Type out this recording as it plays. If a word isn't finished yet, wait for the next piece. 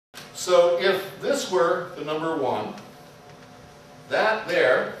So if this were the number 1, that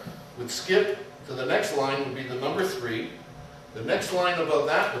there would skip to the next line would be the number 3. The next line above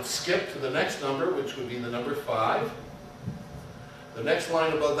that would skip to the next number, which would be the number 5. The next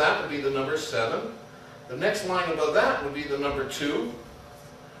line above that would be the number 7. The next line above that would be the number 2.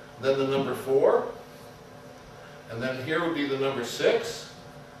 Then the number 4. And then here would be the number 6.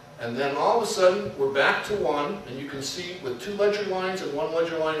 And then all of a sudden, we're back to 1. And you can see with 2 ledger lines and 1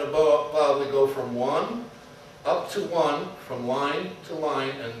 ledger line above, we go from 1 up to 1, from line to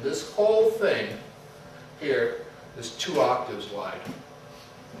line. And this whole thing here is 2 octaves wide.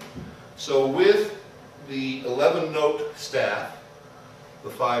 So with the 11-note staff,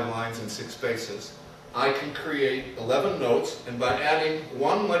 the 5 lines and 6 spaces, I can create 11 notes, and by adding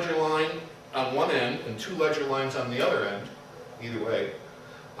 1 ledger line on one end and 2 ledger lines on the other end, either way,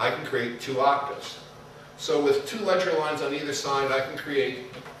 I can create 2 octaves. So with 2 ledger lines on either side, I can create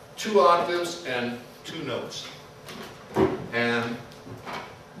 2 octaves and 2 notes. And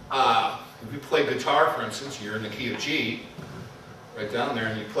if you play guitar, for instance, you're in the key of G, right down there,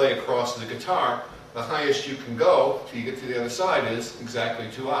 and you play across the guitar, the highest you can go till you get to the other side is exactly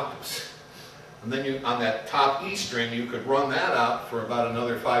 2 octaves. And then you, on that top E string, you could run that out for about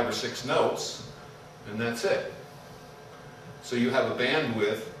another 5 or 6 notes, and that's it. So you have a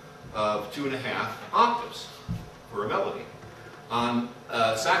bandwidth of 2.5 octaves for a melody. On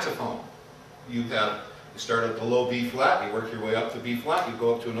saxophone, you start at the low B flat, you work your way up to B flat, you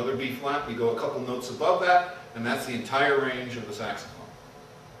go up to another B flat, you go a couple notes above that, and that's the entire range of the saxophone.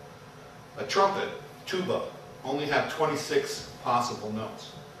 A trumpet, tuba, only have 26 possible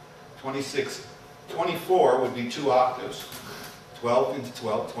notes. 24 would be 2 octaves. 12 into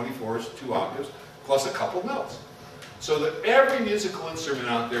 12, 24 is 2 octaves, plus a couple notes. So that every musical instrument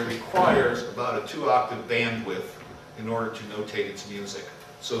out there requires about a 2-octave bandwidth in order to notate its music.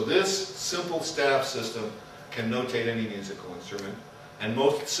 So this simple staff system can notate any musical instrument, and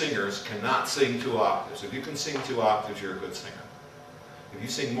most singers cannot sing 2 octaves. If you can sing 2 octaves, you're a good singer. If you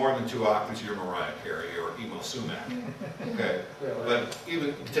sing more than 2 octaves, you're Mariah Carey or Emo Sumac. Okay? But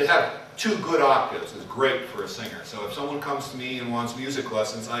even to have 2 good octaves is great for a singer. So if someone comes to me and wants music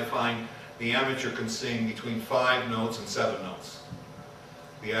lessons, I find the amateur can sing between 5 notes and 7 notes.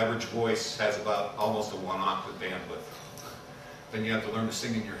 The average voice has about almost a 1-octave bandwidth. Then you have to learn to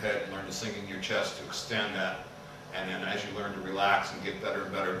sing in your head, learn to sing in your chest to extend that. And then as you learn to relax and get better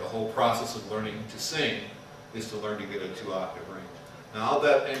and better, the whole process of learning to sing is to learn to get a 2-octave range. Now I'll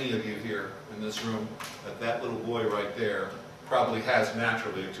bet any of you here in this room that that little boy right there probably has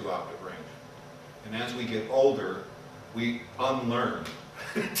naturally a 2-octave range. And as we get older, we unlearn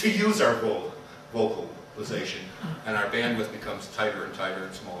to use our vocalization, and our bandwidth becomes tighter and tighter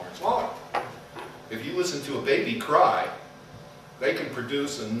and smaller and smaller. If you listen to a baby cry, they can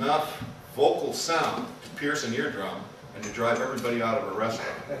produce enough vocal sound to pierce an eardrum and to drive everybody out of a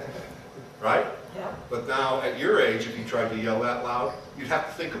restaurant. Right? Yeah. But now, at your age, if you tried to yell that loud, you'd have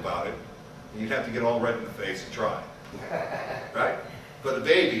to think about it, and you'd have to get all red in the face and try. Right? But a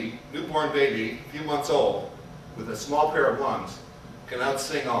baby, newborn baby, a few months old, with a small pair of lungs, can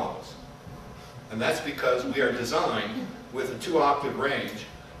outsing all of us. And that's because we are designed with a 2-octave range,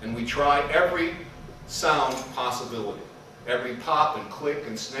 and we try every sound possibility. Every pop and click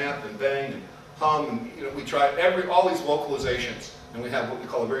and snap and bang and hum, and we try all these vocalizations, and we have what we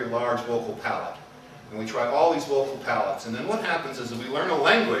call a very large vocal palette. And we try all these vocal palettes. And then what happens is if we learn a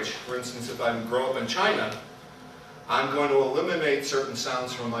language, for instance, if I grow up in China, I'm going to eliminate certain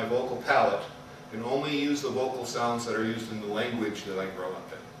sounds from my vocal palette and only use the vocal sounds that are used in the language that I grow up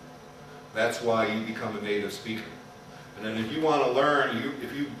in. That's why you become a native speaker. And then if you want to learn,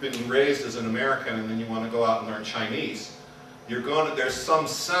 if you've been raised as an American and then you want to go out and learn Chinese, there's some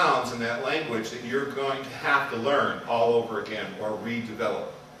sounds in that language that you're going to have to learn all over again or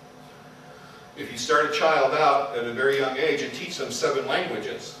redevelop. If you start a child out at a very young age and teach them 7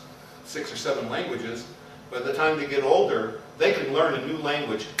 languages, 6 or 7 languages, by the time they get older, they can learn a new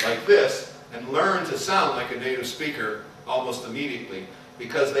language like this and learn to sound like a native speaker almost immediately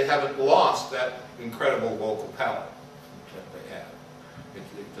because they haven't lost that incredible vocal palette that they have.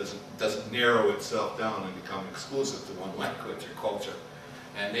 It doesn't narrow itself down and become exclusive to one language or culture.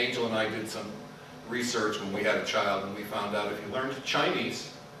 And Angel and I did some research when we had a child, and we found out if you learned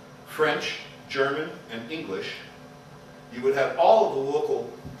Chinese, French, German, and English, you would have all of the vocal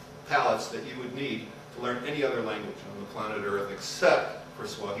palettes that you would need to learn any other language on the planet Earth except for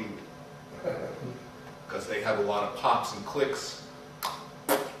Swahili. Because they have a lot of pops and clicks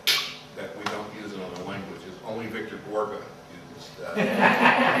that we don't use in other languages. Only Victor Borge uses that.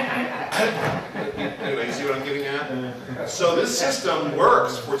 Anyway, you see what I'm getting at? So this system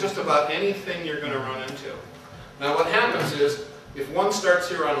works for just about anything you're going to run into. Now what happens is, if 1 starts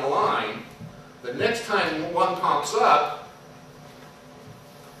here on a line, the next time 1 pops up,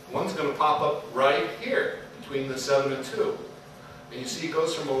 1's going to pop up right here, between the 7 and 2. And you see it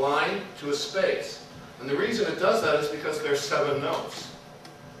goes from a line to a space. And the reason it does that is because there's 7 notes.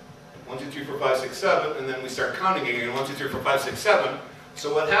 1, 2, 3, 4, 5, 6, 7, and then we start counting again, 1, 2, 3, 4, 5, 6, 7.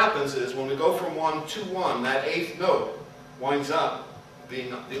 So what happens is, when we go from 1 to 1, that 8th note winds up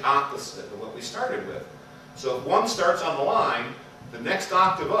being the opposite of what we started with. So if 1 starts on the line, the next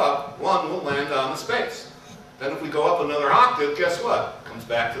octave up, 1 will land on the space. Then if we go up another octave, guess what? It comes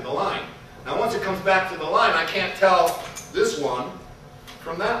back to the line. Now once it comes back to the line, I can't tell this one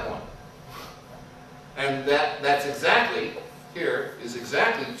from that one. And that's exactly, here, is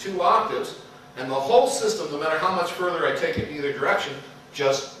exactly 2 octaves, and the whole system, no matter how much further I take it in either direction,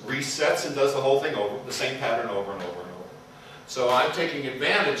 just resets and does the whole thing over, the same pattern over and over and over. So I'm taking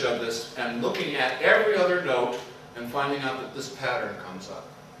advantage of this and looking at every other note and finding out that this pattern comes up.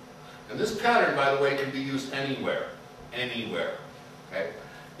 And this pattern, by the way, can be used anywhere. Anywhere. Okay?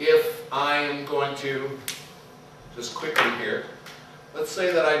 If I am going to, just quickly here, let's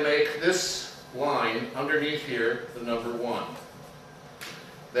say that I make this line underneath here the number 1.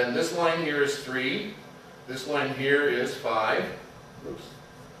 Then this line here is 3. This line here is 5. Oops.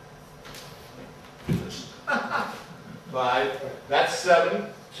 5. That's 7,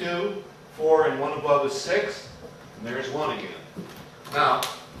 2, 4, and 1 above is 6. And there's 1 again. Now,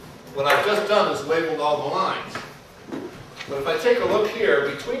 what I've just done is labeled all the lines. But if I take a look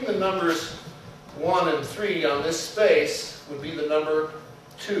here, between the numbers 1 and 3 on this space would be the number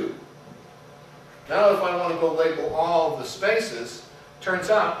 2. Now if I want to go label all of the spaces, turns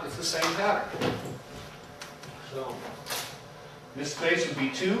out it's the same pattern. So this space would be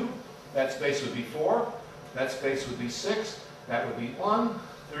 2, that space would be 4, that space would be 6, that would be 1,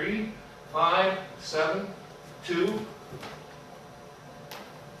 3, 5, 7, 2.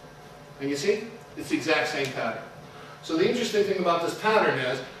 And you see? It's the exact same pattern. So the interesting thing about this pattern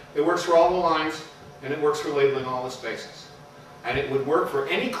is it works for all the lines and it works for labeling all the spaces. And it would work for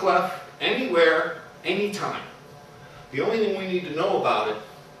any clef, anywhere, anytime. The only thing we need to know about it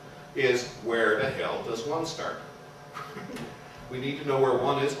is, where the hell does 1 start? We need to know where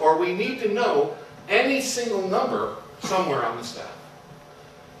 1 is, or we need to know any single number somewhere on the staff.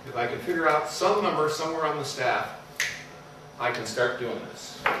 If I can figure out some number somewhere on the staff, I can start doing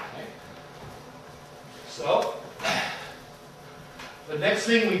this. Okay? So, the next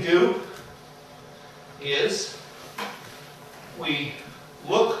thing we do is we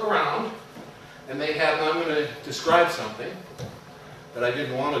look around, and they have, I'm going to describe something that I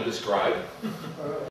didn't want to describe.